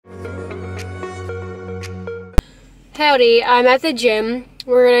Howdy, I'm at the gym.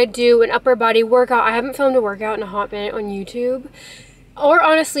 We're gonna do an upper body workout. I haven't filmed a workout in a hot minute on YouTube, or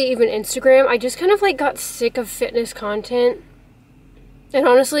honestly even Instagram. I just kind of like got sick of fitness content. And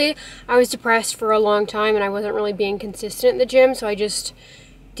honestly, I was depressed for a long time and I wasn't really being consistent at the gym, so I just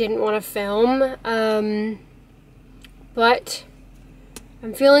didn't want to film. But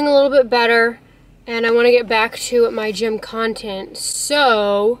I'm feeling a little bit better and I want to get back to my gym content.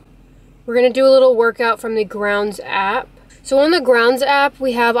 So we're going to do a little workout from the Grounds app. So on the Grounds app,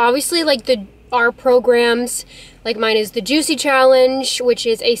 we have obviously like our programs. Like mine is the Juicy Challenge, which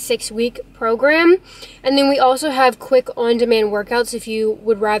is a 6-week program. And then we also have quick on-demand workouts if you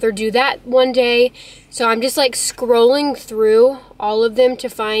would rather do that one day. So I'm just like scrolling through all of them to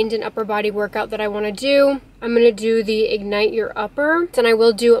find an upper body workout that I want to do. I'm going to do the Ignite Your Upper. And I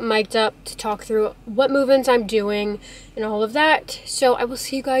will do it mic'd up to talk through what movements I'm doing and all of that. So I will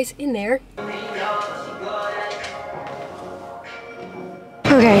see you guys in there.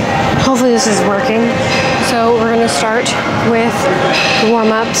 Okay, hopefully this is working. So we're gonna start with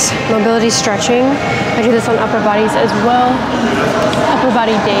warm-ups, mobility stretching. I do this on upper bodies as well. Upper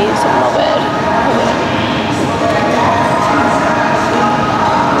body days on my bed.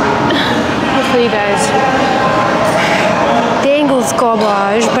 Hopefully you guys. The angle is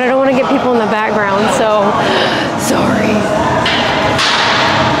garbage, but I don't want to get people in the background, so sorry.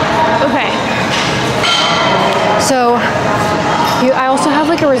 Okay. So I also have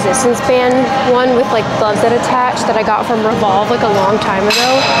like a resistance band one with like gloves that attach that I got from Revolve like a long time ago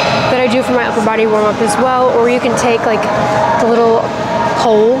that I do for my upper body warm up as well. Or you can take like the little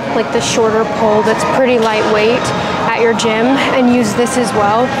pole, like the shorter pole that's pretty lightweight at your gym and use this as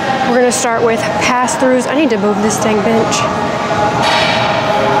well. We're gonna start with pass-throughs. I need to move this dang bench.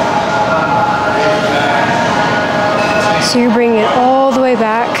 So you're bringing it all the way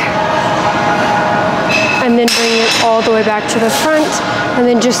back and then bring it all the way back to the front, and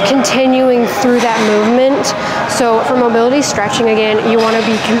then just continuing through that movement. So for mobility stretching, again, you want to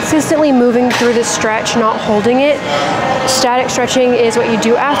be consistently moving through the stretch, not holding it. Static stretching is what you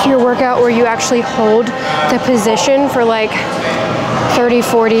do after your workout, where you actually hold the position for like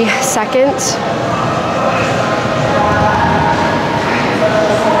 30-40 seconds.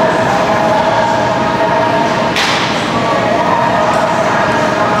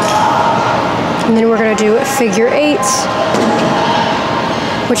 And then we're gonna do figure eights,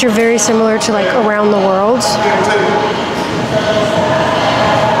 which are very similar to like around the world.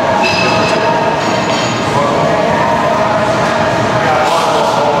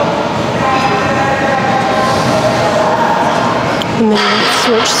 And then we'll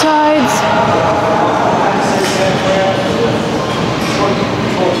switch sides.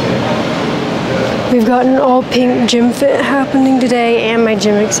 We've got an all pink gym fit happening today and my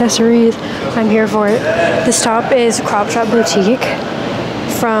gym accessories. I'm here for it. This top is Crop Shop Boutique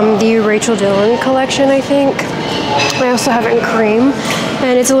from the Rachel Dillon collection, I think. I also have it in cream.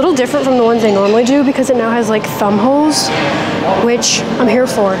 And it's a little different from the ones I normally do because it now has like thumb holes, which I'm here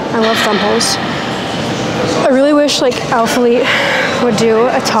for. I love thumb holes. I really wish like Alphalete would do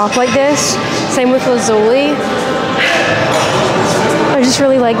a top like this. Same with Lazuli. I just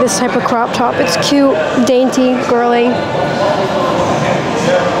really like this type of crop top. It's cute, dainty, girly.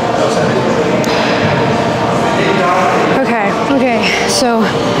 Okay, so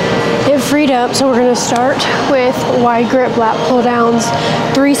it freed up, so we're gonna start with wide grip lat pull downs,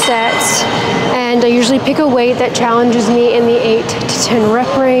 3 sets, and I usually pick a weight that challenges me in the 8 to 10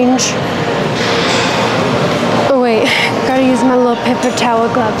 rep range. Oh wait, gotta use my little paper towel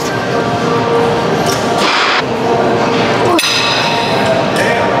gloves.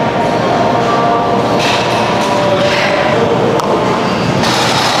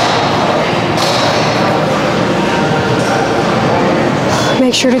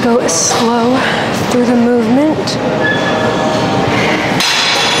 Make sure to go slow through the movement.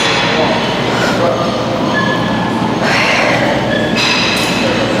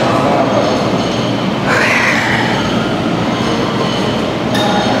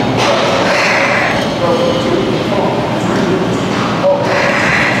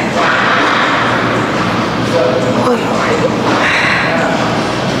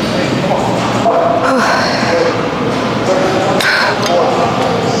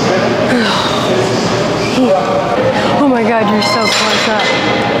 Oh my God, you're so close up.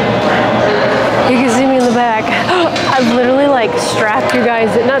 You can see me in the back. I've literally like strapped you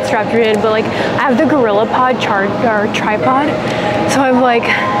guys, not strapped you in, but like I have the Gorilla Pod tripod. So I've like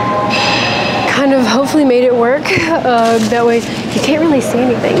kind of hopefully made it work. That way you can't really see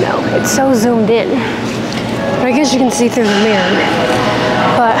anything though. It's so zoomed in. But I guess you can see through the mirror.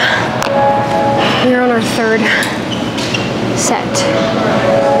 But we're on our third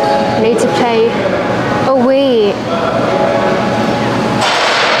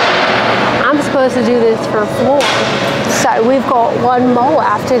reps for 4. So we've got 1 more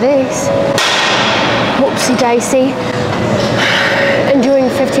after this. Whoopsie daisy. And doing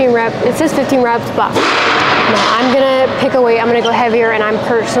 15 reps. It says 15 reps, but no, I'm gonna pick a weight. I'm gonna go heavier, and I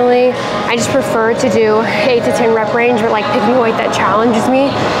just prefer to do 8 to 10 rep range, but like picking a weight that challenges me.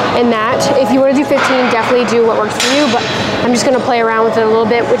 And that, if you want to do 15, definitely do what works for you, but I'm just gonna play around with it a little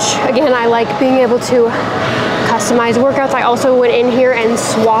bit, which again, I like being able to customize workouts. I also went in here and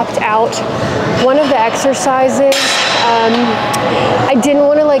swapped out one of the exercises. I didn't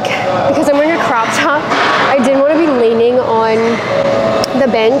want to, like, because I'm wearing a crop top, I didn't want to be leaning on the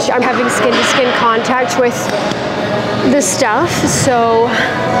bench. I'm having skin-to-skin contact with the stuff, so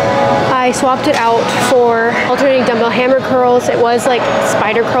I swapped it out for alternating dumbbell hammer curls. It was like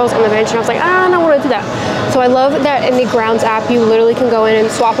spider curls on the bench, and I was like, I don't want to do that. So I love that in the Grounds app, you literally can go in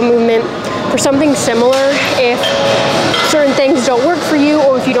and swap a movement for something similar if certain things don't work for you,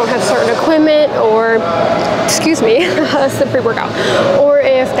 or if you don't have certain equipment, or, excuse me, that's the pre-workout, or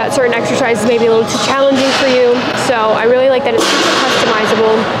if that certain exercise is maybe a little too challenging for you. So I really like that it's super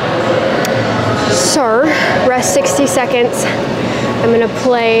customizable. So, rest 60 seconds. I'm gonna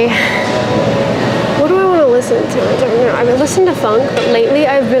play, what do I want to listen to? I don't know. I've been listening to funk, but lately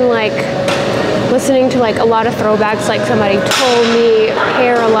I've been like listening to like a lot of throwbacks, like Somebody Told Me,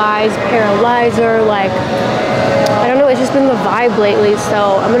 Paralyzed, Paralyzer, like, I don't know, it's just been the vibe lately,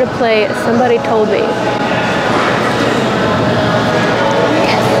 so I'm gonna play Somebody Told Me.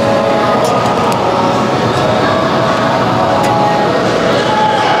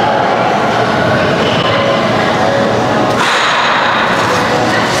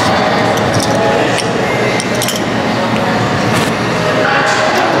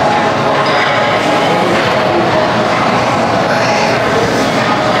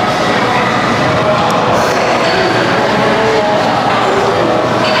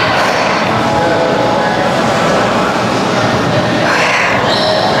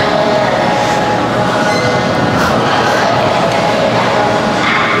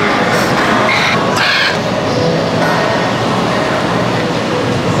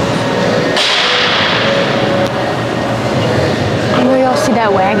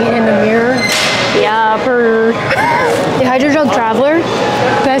 That wagon in the mirror. Yeah, the Hydro Gel Traveler,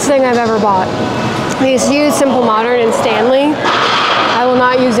 best thing I've ever bought. I used to use Simple Modern and Stanley. I will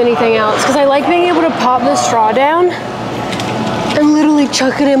not use anything else because I like being able to pop the straw down and literally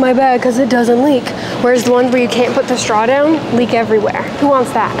chuck it in my bag because it doesn't leak. Whereas the ones where you can't put the straw down leak everywhere. Who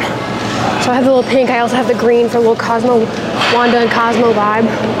wants that? So I have the little pink. I also have the green for a little Cosmo, Wanda and Cosmo vibe.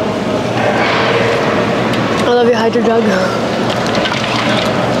 I love your Hydro Jug.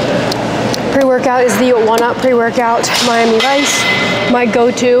 Pre-workout is the 1-Up pre-workout Miami Rice. My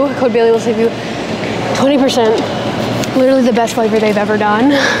go-to. Code Bailey will save you 20%. Literally the best flavor they've ever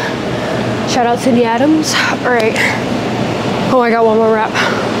done. Shout out Cindy Adams. All right. Oh, I got 1 more rep.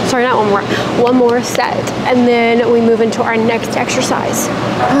 Sorry, not 1 more rep. 1 more set. And then we move into our next exercise.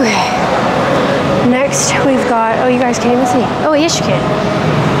 Okay. Next, we've got, oh, you guys can't even see. Oh, yes, you can.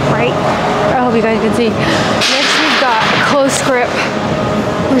 Right? I hope you guys can see. Next, we've got close grip.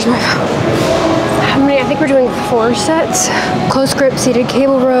 Where's my phone? How many? I think we're doing 4 sets. Close grip, seated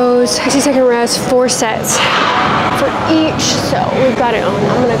cable rows, 60-second rest, 4 sets for each. So we've got it on.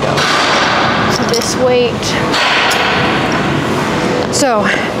 I'm gonna go to this weight. So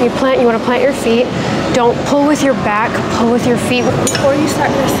you want to plant your feet. Don't pull with your back, pull with your feet. Before you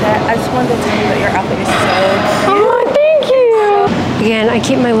start your set, I just wanted to tell you that your outfit is so cute. Oh, thank you. Again, I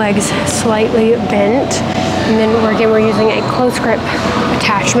keep my legs slightly bent. And then we're using a close grip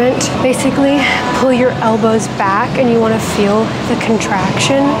attachment. Basically, pull your elbows back and you want to feel the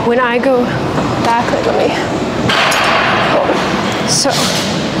contraction. When I go back, let me. So,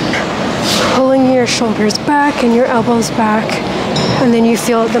 pulling your shoulders back and your elbows back, and then you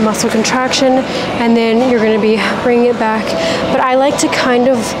feel the muscle contraction, and then you're going to be bringing it back. But I like to kind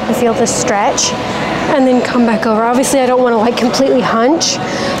of feel the stretch and then come back over. Obviously, I don't want to like completely hunch,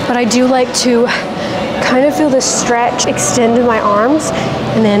 but I do like to kind of feel the stretch extend in my arms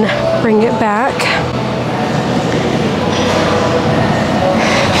and then bring it back.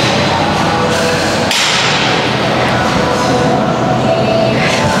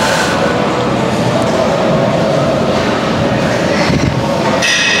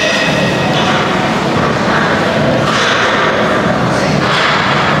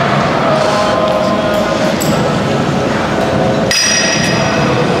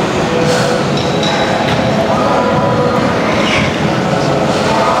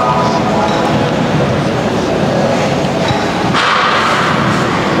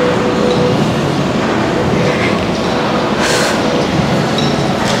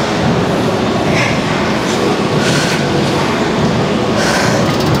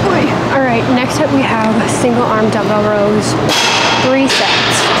 next up we have single arm dumbbell rows, 3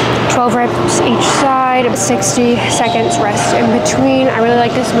 sets, 12 reps each side, 60 seconds rest in between. I really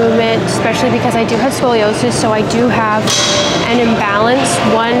like this movement, especially because I do have scoliosis, so I do have an imbalance.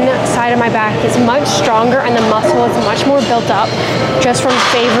 One side of my back is much stronger and the muscle is much more built up just from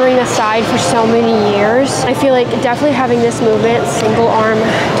favoring a side for so many years. I feel like definitely having this movement, single arm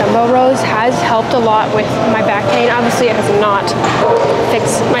dumbbell rows, has helped a lot with my back pain. Obviously it has not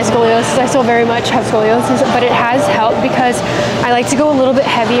fixed my scoliosis. I still very much have scoliosis, but it has helped because I like to go a little bit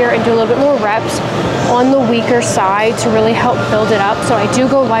heavier and do a little bit more reps on the weaker side to really help build it up. So I do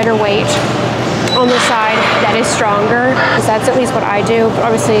go lighter weight on the side that is stronger, because that's at least what I do. But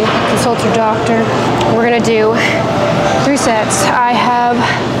obviously consult your doctor. We're gonna do 3 sets. I have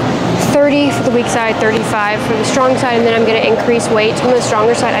 30 for the weak side, 35 for the strong side, and then I'm gonna increase weight on the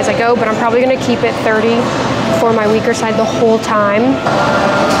stronger side as I go, but I'm probably gonna keep it 30 for my weaker side the whole time.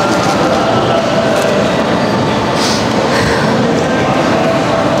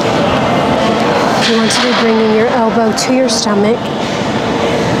 You want to be bringing your elbow to your stomach.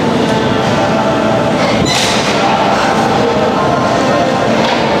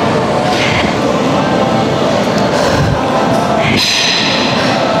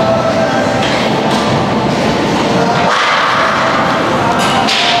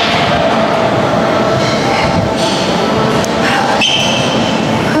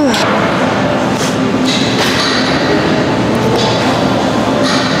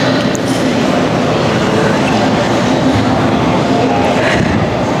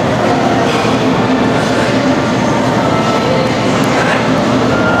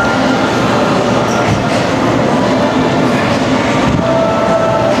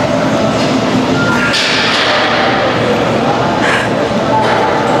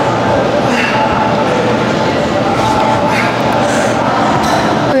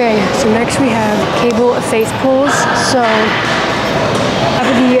 We have cable face pulls. So I have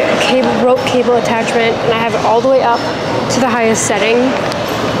the rope cable attachment, and I have it all the way up to the highest setting.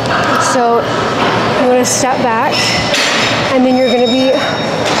 So you want to step back, and then you're going to be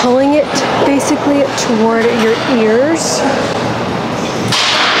pulling it basically toward your ears,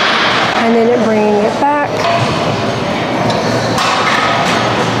 and then bringing it back.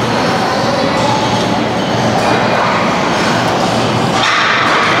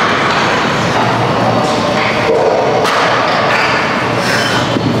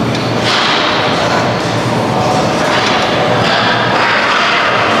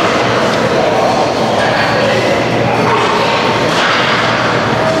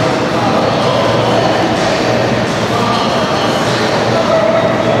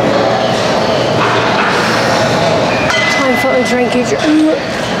 Drink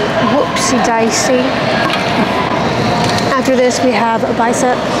whoopsie dicey. After this we have a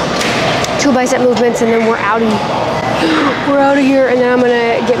bicep, 2 bicep movements, and then we're out of here, and then I'm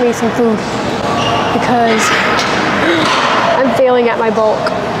gonna get me some food because I'm failing at my bulk.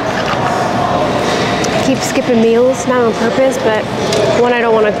 Keep skipping meals, not on purpose, but when I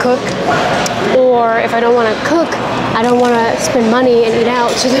don't want to cook, or if I don't want to cook, I don't want to spend money and eat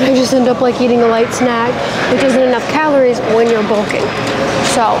out, so then I just end up like eating a light snack, which isn't enough calories when you're bulking.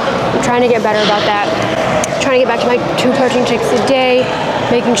 So I'm trying to get better about that. Trying to get back to my 2 protein shakes a day,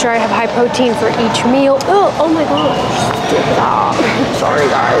 making sure I have high protein for each meal. Oh my gosh. Stop. Sorry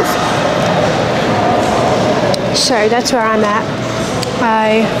guys. So that's where I'm at.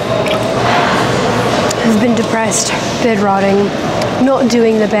 I have been depressed, bed rotting, not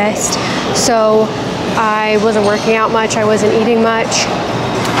doing the best. So I wasn't working out much, I wasn't eating much.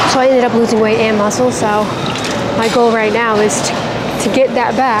 So I ended up losing weight and muscle. So my goal right now is to get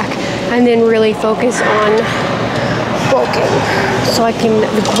that back and then really focus on bulking so I can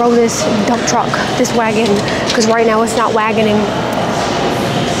grow this dump truck, this wagon, because right now it's not wagoning.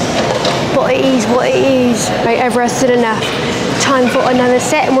 Please. Right, I've rested enough. Time for another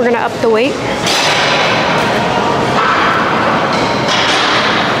set, and we're gonna up the weight.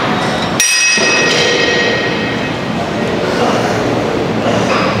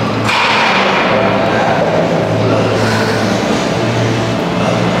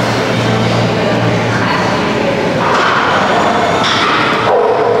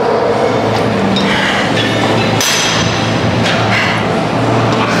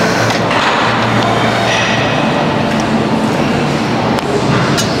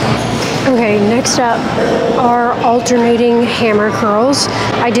 Next up are alternating hammer curls.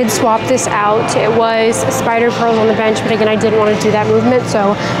 I did swap this out. It was spider curls on the bench, but again, I didn't want to do that movement,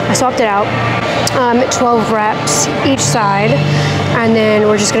 so I swapped it out. 12 reps each side, and then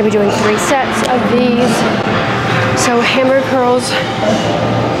we're just going to be doing 3 sets of these. So hammer curls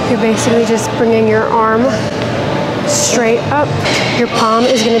You're basically just bringing your arm straight up. Your palm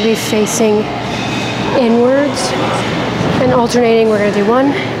is going to be facing inwards and alternating. We're going to do one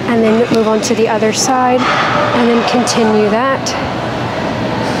and then move on to the other side and then continue that.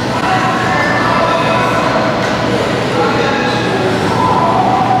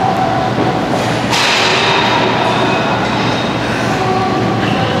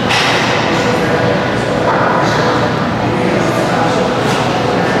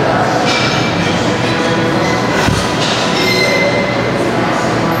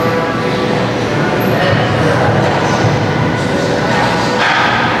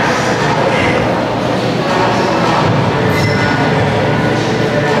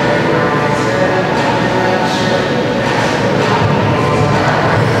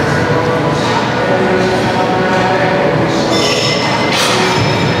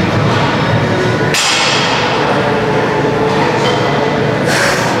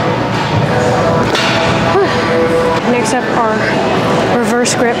 Next up are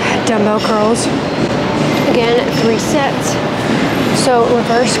reverse grip dumbbell curls. Again, 3 sets. So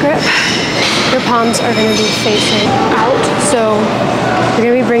reverse grip, your palms are going to be facing out. So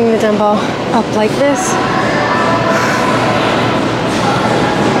you're going to be bringing the dumbbell up like this,